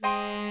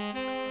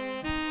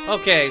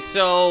Okay,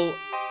 so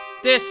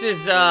this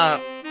is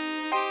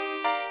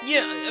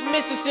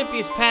Mississippi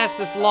has passed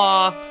this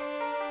law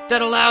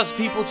that allows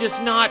people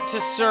just not to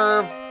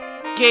serve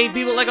gay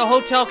people. Like a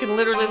hotel can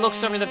literally look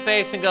somebody in the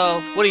face and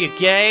go, "What are you,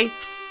 gay?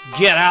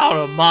 Get out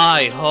of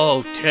my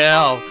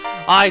hotel.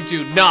 I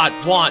do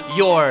not want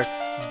your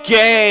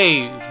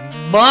gay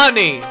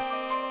money."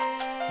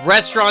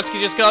 Restaurants can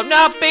just go,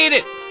 "No, beat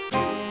it.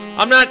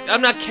 I'm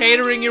not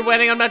catering your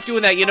wedding. I'm not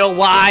doing that." You know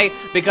why?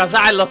 Because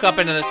I look up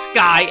into the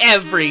sky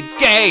every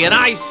day and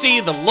I see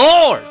the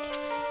Lord.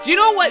 Do you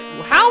know what?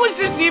 How is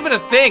this even a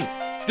thing?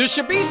 There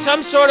should be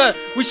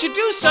we should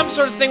do some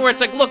sort of thing where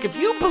it's like, look, if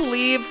you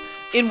believe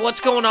in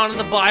what's going on in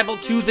the Bible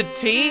to the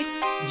T,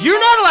 you're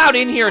not allowed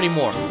in here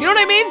anymore. You know what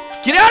I mean?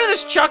 Get out of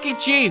this Chuck E.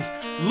 Cheese.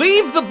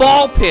 Leave the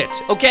ball pit,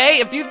 okay?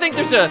 If you think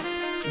there's a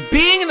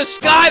being in the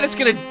sky that's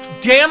gonna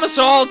damn us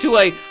all to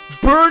a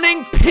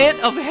burning pit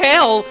of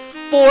hell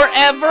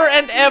forever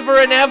and ever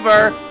and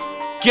ever,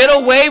 get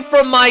away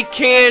from my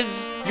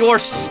kids. You're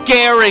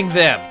scaring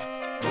them.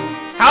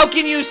 How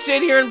can you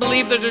sit here and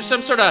believe that there's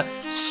some sort of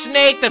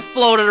snake that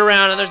floated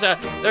around and there's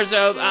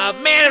a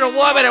man and a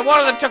woman and one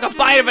of them took a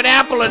bite of an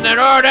apple and then,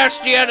 oh, that's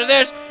the end of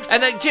this,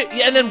 and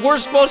then we're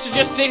supposed to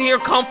just sit here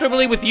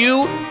comfortably with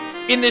you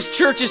in this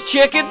church's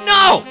chicken?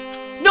 No,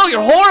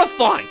 you're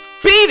horrifying.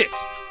 Beat it.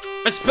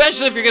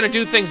 Especially if you're gonna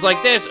do things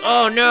like this.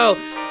 Oh no,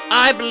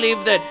 I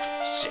believe that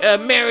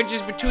marriage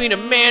is between a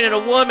man and a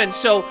woman,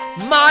 so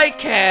my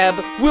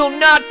cab will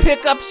not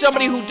pick up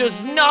somebody who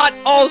does not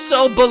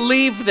also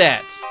believe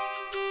that.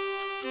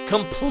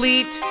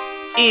 Complete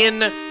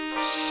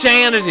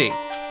insanity.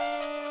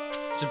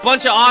 There's a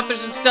bunch of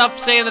authors and stuff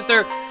saying that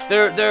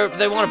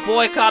they want to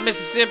boycott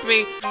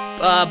Mississippi.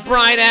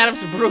 Bryan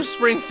Adams and Bruce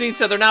Springsteen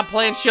said they're not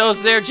playing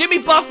shows there. Jimmy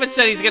Buffett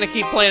said he's going to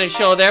keep playing a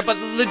show there, but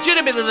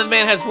legitimately the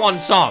man has one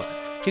song.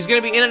 He's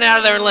going to be in and out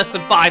of there in less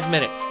than 5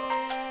 minutes.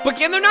 But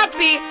can there not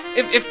be,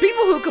 if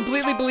people who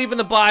completely believe in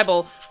the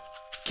Bible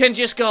can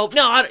just go,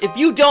 no, if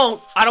you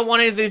don't, I don't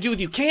want anything to do with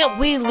you. Can't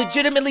we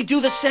legitimately do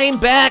the same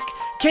back?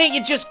 Can't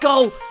you just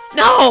go,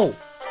 no,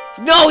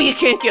 you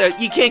can't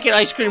get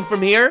ice cream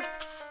from here?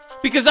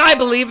 Because I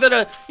believe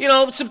that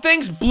some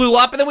things blew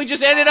up and then we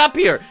just ended up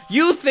here.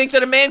 You think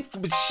that a man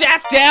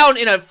sat down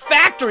in a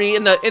factory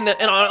on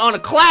a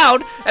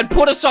cloud and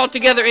put us all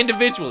together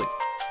individually.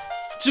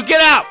 So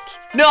get out.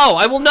 No,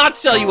 I will not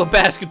sell you a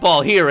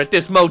basketball here at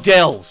this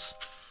Modell's.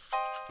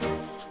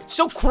 It's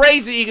so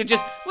crazy you can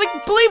just,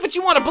 believe what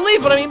you want to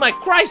believe, but I mean, my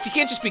Christ, you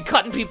can't just be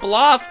cutting people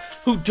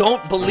off who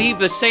don't believe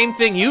the same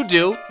thing you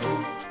do.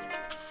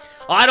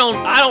 I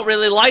don't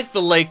really like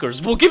the Lakers.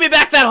 Well, give me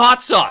back that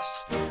hot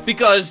sauce,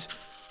 because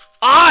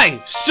I,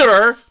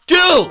 sir,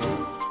 do.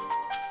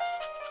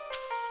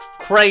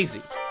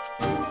 Crazy.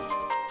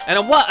 And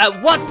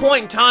at what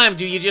point in time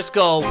do you just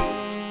go,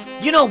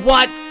 you know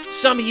what,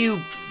 some of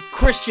you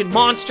Christian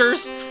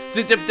monsters,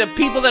 the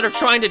people that are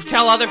trying to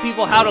tell other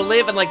people how to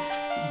live, and at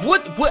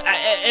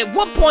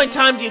what point in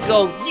time do you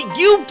go,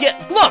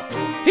 look,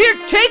 here,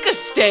 take a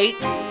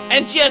state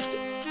and just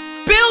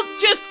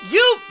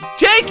you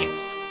take it.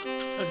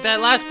 That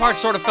last part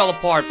sort of fell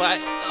apart,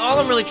 but all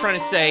I'm really trying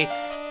to say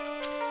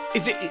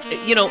is,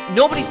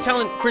 nobody's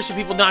telling Christian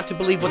people not to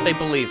believe what they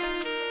believe.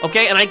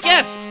 Okay, and I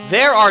guess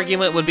their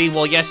argument would be,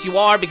 well, yes, you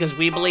are, because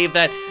we believe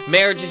that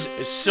marriage is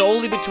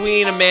solely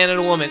between a man and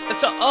a woman.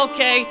 That's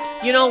okay,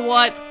 you know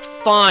what?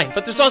 Fine.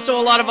 But there's also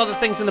a lot of other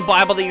things in the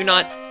Bible that you're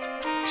not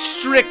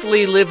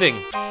strictly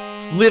living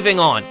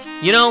on,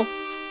 you know?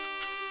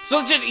 So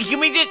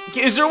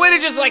is there a way to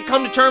just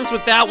come to terms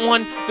with that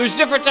one? There's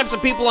different types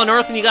of people on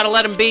earth and you gotta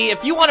let them be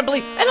if you want to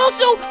believe. And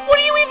also,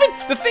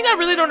 the thing I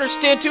really don't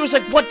understand too is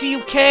what do you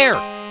care?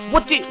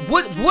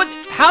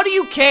 How do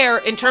you care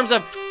in terms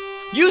of,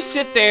 you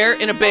sit there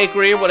in a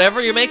bakery or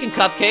whatever, you're making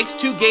cupcakes,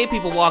 two gay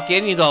people walk in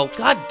and you go,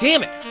 God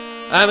damn it.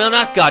 I mean,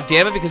 not God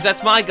damn it, because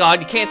that's my God.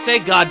 You can't say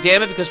God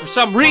damn it, because for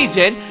some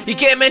reason you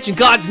can't mention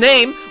God's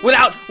name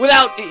without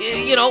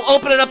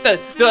opening up the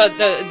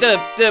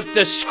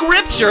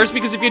scriptures,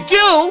 because if you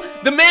do,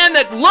 the man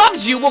that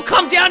loves you will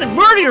come down and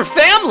murder your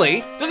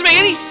family. Doesn't make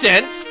any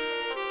sense.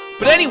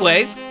 But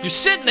anyways, you're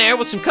sitting there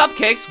with some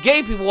cupcakes,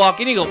 gay people walk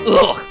in, you go,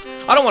 ugh,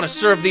 I don't want to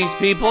serve these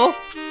people.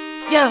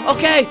 Yeah,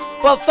 okay,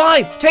 well,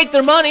 fine, take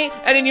their money,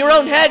 and in your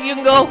own head, you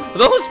can go,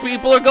 those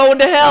people are going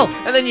to hell,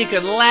 and then you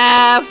can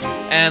laugh,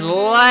 and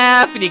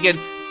you can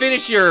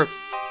finish your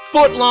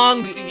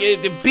foot-long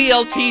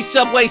BLT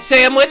Subway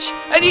sandwich,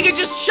 and you can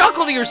just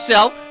chuckle to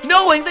yourself,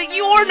 knowing that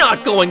you're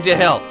not going to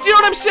hell. Do you know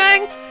what I'm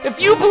saying?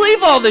 If you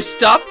believe all this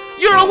stuff,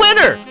 you're a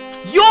winner.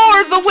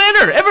 You're the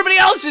winner. Everybody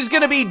else is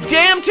gonna be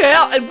damned to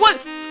hell, and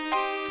what?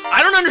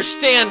 I don't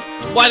understand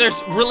why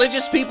there's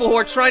religious people who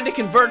are trying to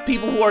convert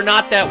people who are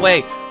not that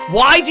way.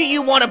 Why do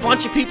you want a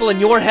bunch of people in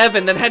your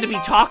heaven that had to be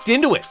talked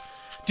into it?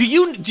 Do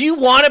you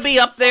want to be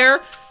up there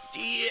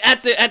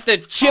at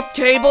the chip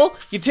table?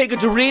 You take a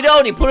Dorito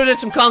and you put it in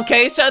some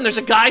Conquesa, and there's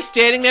a guy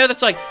standing there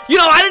that's like,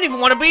 I didn't even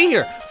want to be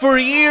here for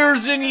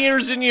years and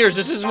years and years.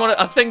 This isn't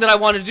a thing that I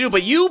want to do,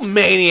 but you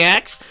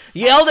maniacs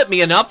yelled at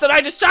me enough that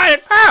I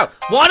decided,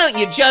 why don't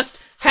you just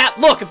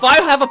Look, if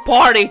I have a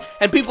party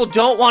and people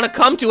don't want to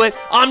come to it,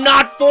 I'm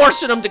not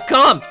forcing them to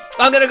come.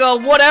 I'm gonna go,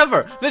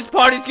 whatever. This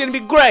party's gonna be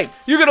great.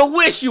 You're gonna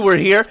wish you were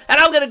here, and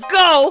I'm gonna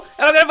go,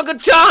 and I'm gonna have a good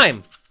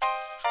time.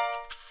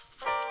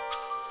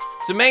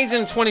 It's amazing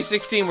in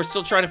 2016 we're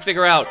still trying to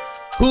figure out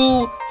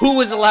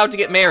who is allowed to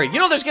get married. You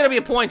know, there's gonna be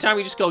a point in time where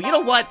you just go, you know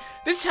what?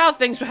 This is how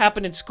things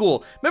happen in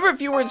school. Remember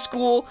if you were in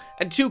school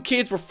and two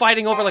kids were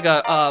fighting over like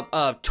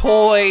a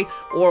toy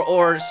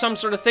or some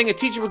sort of thing, a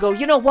teacher would go,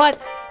 you know what?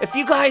 If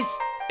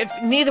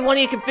neither one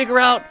of you can figure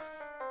out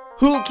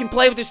who can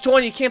play with this toy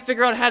and you can't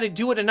figure out how to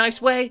do it a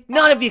nice way,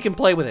 none of you can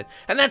play with it.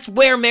 And that's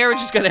where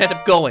marriage is gonna end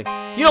up going.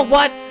 You know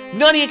what?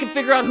 None of you can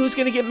figure out who's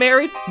gonna get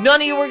married.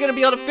 None of you are gonna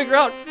be able to figure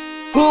out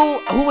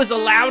who is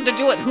allowed to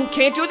do it, who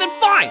can't do it, then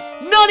fine.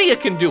 None of you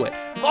can do it.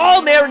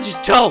 All marriage is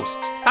toast.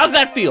 How's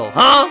that feel,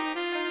 huh?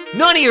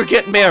 None of you are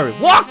getting married.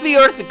 Walk the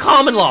earth in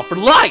common law for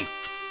life.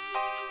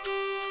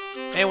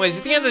 Anyways,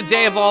 at the end of the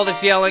day of all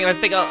this yelling, and I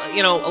think,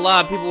 a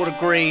lot of people would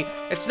agree,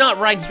 it's not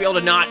right to be able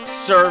to not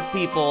serve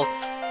people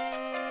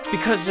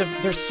because of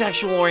their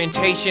sexual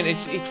orientation.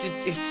 It's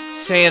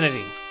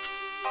sanity.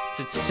 It's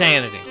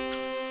insanity.